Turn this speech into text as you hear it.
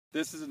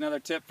This is another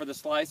tip for the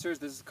slicers.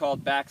 This is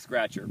called back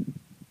scratcher.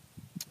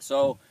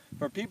 So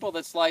for people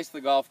that slice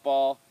the golf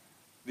ball,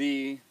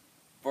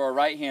 for a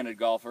right-handed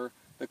golfer,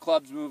 the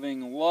club's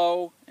moving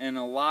low and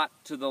a lot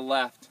to the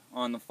left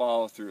on the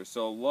follow through.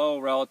 So low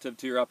relative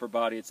to your upper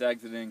body, it's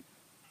exiting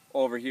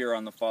over here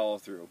on the follow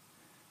through.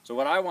 So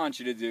what I want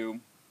you to do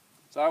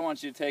is I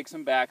want you to take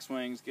some back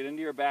swings, get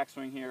into your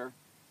backswing here,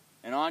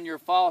 and on your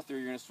follow through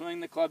you're going to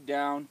swing the club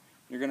down,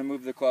 you're going to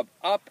move the club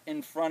up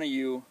in front of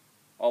you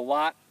a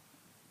lot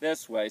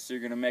this way, so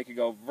you're going to make it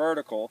go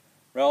vertical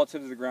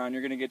relative to the ground.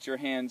 You're going to get your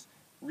hands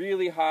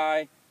really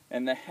high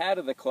and the head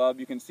of the club,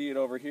 you can see it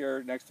over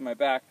here next to my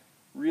back,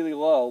 really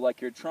low,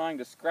 like you're trying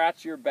to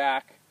scratch your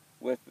back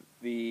with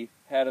the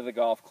head of the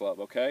golf club,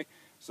 okay?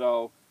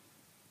 So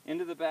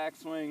into the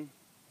backswing,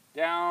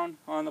 down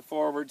on the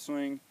forward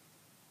swing,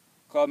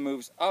 club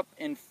moves up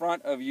in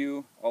front of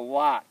you a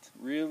lot,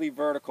 really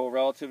vertical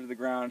relative to the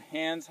ground,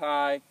 hands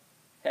high,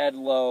 head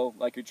low,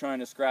 like you're trying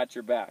to scratch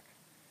your back,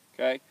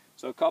 okay?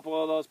 So a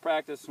couple of those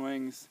practice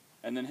swings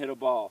and then hit a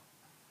ball.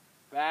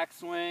 Back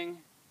swing,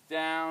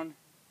 down,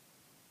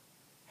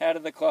 head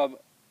of the club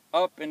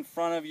up in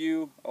front of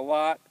you a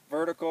lot,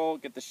 vertical,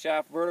 get the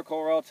shaft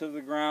vertical relative to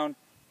the ground,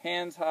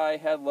 hands high,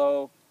 head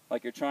low,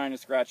 like you're trying to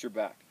scratch your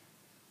back.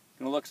 It's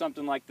going to look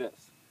something like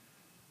this.